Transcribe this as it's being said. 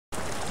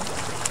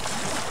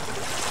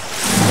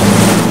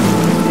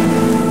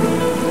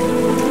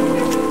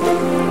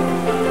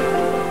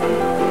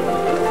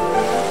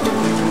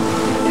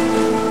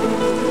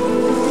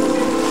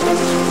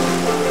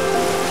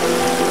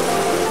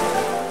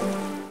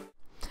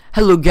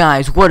Hello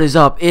guys, what is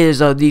up? It is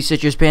the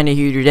Citrus Panda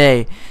here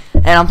today,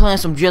 and I'm playing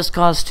some Just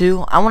Cause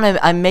 2.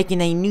 I'm making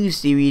a new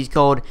series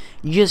called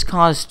Just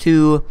Cause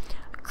 2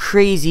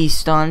 Crazy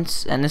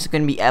Stunts, and this is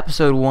gonna be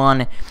episode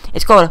 1.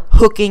 It's called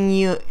Hooking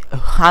You.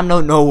 I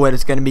don't know what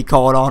it's gonna be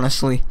called,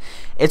 honestly.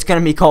 It's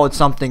gonna be called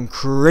something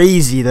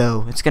crazy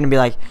though. It's gonna be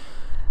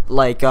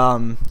like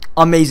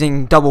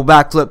amazing double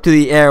backflip to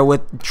the air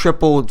with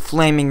triple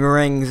flaming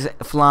rings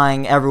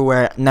flying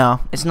everywhere.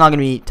 No, it's not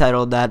gonna be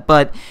titled that,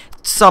 but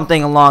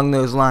something along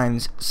those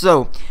lines.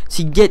 So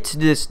to get to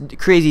this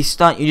crazy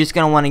stunt, you're just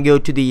gonna want to go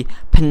to the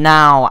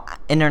Panau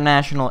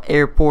International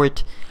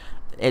Airport.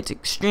 It's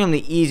extremely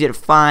easy to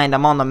find.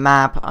 I'm on the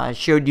map. I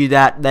showed you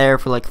that there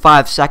for like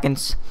 5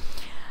 seconds.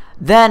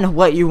 Then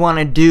what you want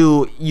to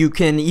do, you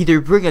can either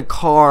bring a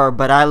car,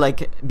 but I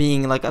like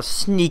being like a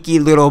sneaky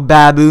little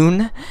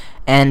baboon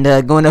and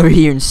going over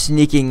here and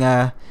sneaking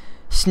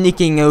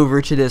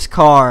over to this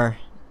car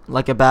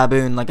like a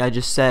baboon, like I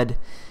just said.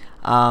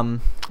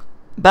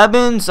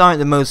 Baboons aren't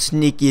the most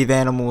sneaky of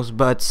animals,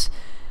 but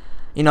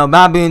you know,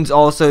 baboons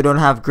also don't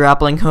have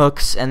grappling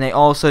hooks, and they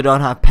also don't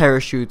have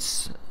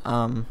parachutes.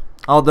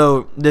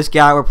 Although this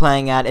guy we're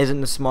playing at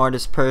isn't the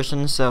smartest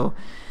person, so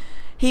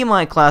he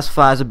might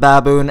classify as a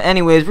baboon.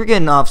 Anyways, we're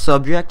getting off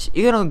subject.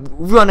 You're gonna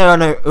run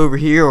on over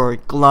here or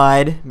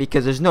glide,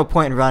 because there's no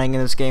point in running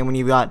in this game when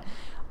you've got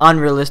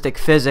unrealistic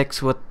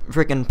physics with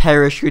freaking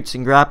parachutes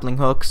and grappling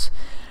hooks.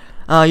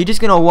 You're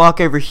just gonna walk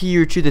over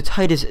here to the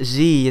Titus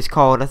Z. It's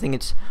called. I think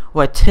it's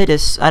what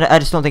Titus. I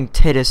just don't think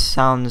Titus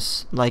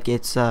sounds like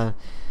it's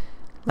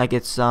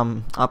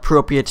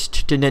appropriate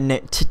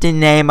to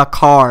name a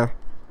car.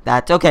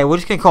 That's okay. We're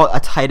just gonna call it a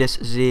Titus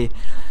Z.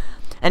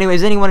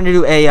 Anyways, then you want to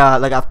do a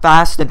like a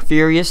Fast and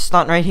Furious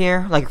stunt right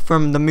here, like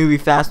from the movie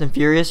Fast and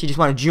Furious. You just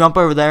want to jump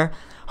over there.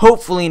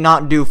 Hopefully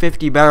not do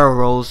 50 barrel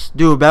rolls.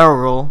 Do a barrel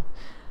roll.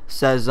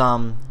 Says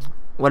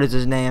what is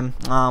his name?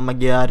 Oh my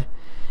god.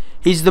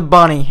 He's the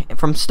bunny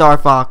from Star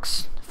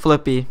Fox.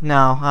 Flippy.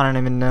 No, I don't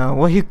even know.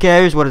 Well, who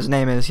cares what his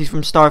name is? He's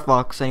from Star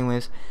Fox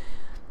anyways.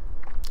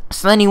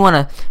 So then you want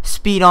to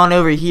speed on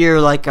over here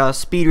like a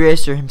speed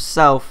racer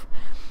himself.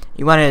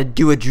 You want to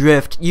do a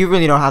drift. You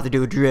really don't have to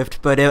do a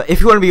drift, but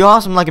if you want to be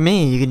awesome like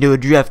me, you can do a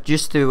drift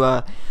just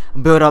to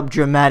build up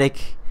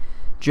dramaticness.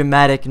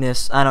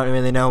 I don't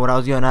really know what I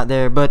was going at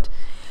there, but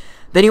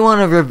then you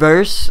want to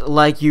reverse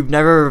like you've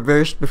never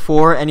reversed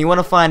before, and you want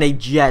to find a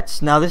jet.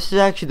 Now this is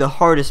actually the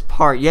hardest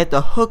part. You have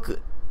to hook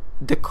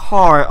the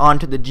car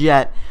onto the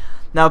jet.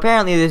 Now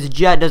apparently this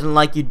jet doesn't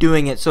like you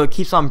doing it, so it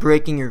keeps on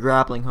breaking your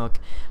grappling hook.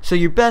 So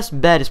your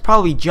best bet is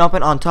probably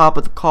jumping on top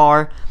of the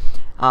car,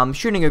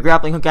 shooting a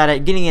grappling hook at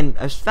it, getting in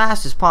as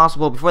fast as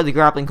possible before the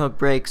grappling hook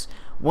breaks.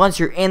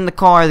 Once you're in the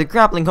car, the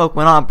grappling hook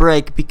will not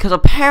break, because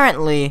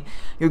apparently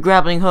your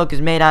grappling hook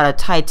is made out of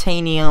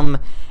titanium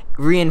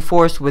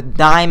reinforced with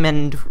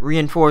diamond,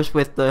 reinforced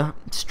with the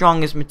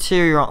strongest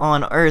material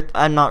on earth.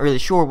 I'm not really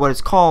sure what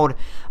it's called,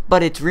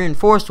 but it's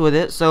reinforced with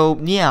it, so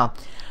yeah.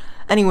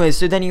 Anyways,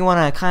 so then you want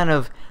to kind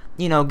of,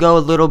 you know, go a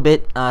little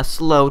bit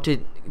slow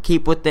to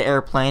keep with the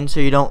airplane,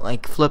 so you don't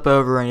like flip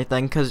over or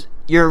anything, because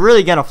you're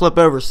really gonna flip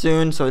over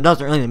soon, so it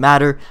doesn't really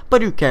matter,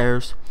 but who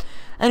cares.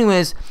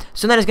 Anyways,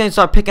 so then it's gonna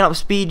start picking up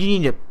speed. You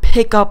need to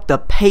pick up the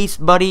pace,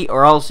 buddy,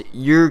 or else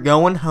you're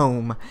going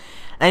home.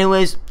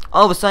 Anyways,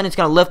 all of a sudden it's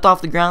gonna lift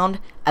off the ground,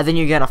 and then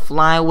you're gonna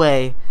fly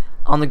away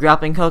on the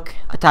grappling hook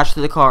attached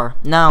to the car.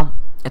 Now,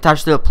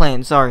 attached to the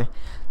plane, sorry.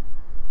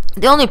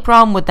 The only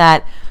problem with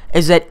that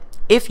is that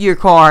if your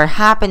car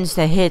happens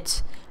to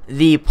hit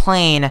the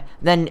plane,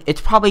 then it's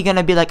probably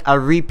gonna be like a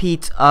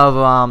repeat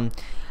of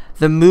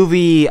the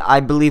movie, I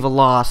believe,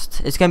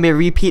 Lost. It's gonna be a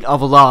repeat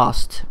of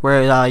Lost,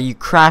 where you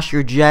crash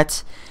your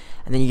jet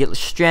and then you get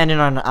stranded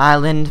on an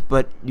island,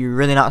 but you're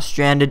really not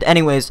stranded.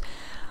 Anyways,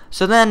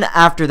 so then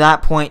after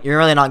that point, you're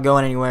really not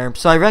going anywhere.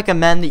 So I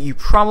recommend that you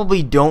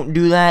probably don't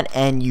do that,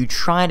 and you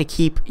try to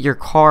keep your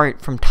car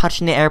from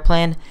touching the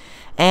airplane,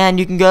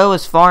 and you can go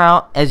as far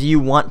out as you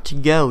want to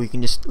go. You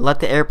can just let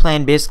the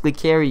airplane basically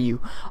carry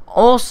you.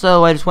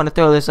 Also, I just want to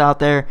throw this out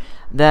there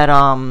that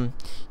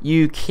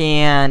you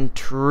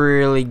can't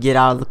really get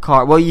out of the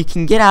car. Well, you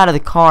can get out of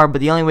the car,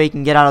 but the only way you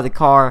can get out of the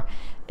car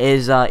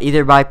is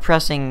either by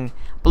pressing,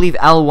 I believe,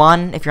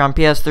 L1 if you're on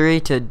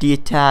PS3 to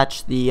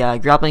detach the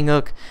grappling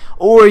hook,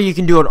 or you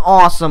can do an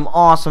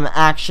awesome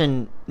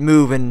action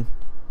move and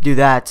do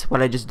that,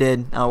 what I just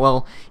did.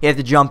 Well, you have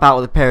to jump out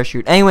with a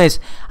parachute. Anyways,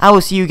 I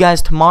will see you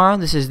guys tomorrow.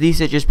 This is the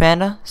Citrus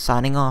Panda,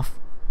 signing off.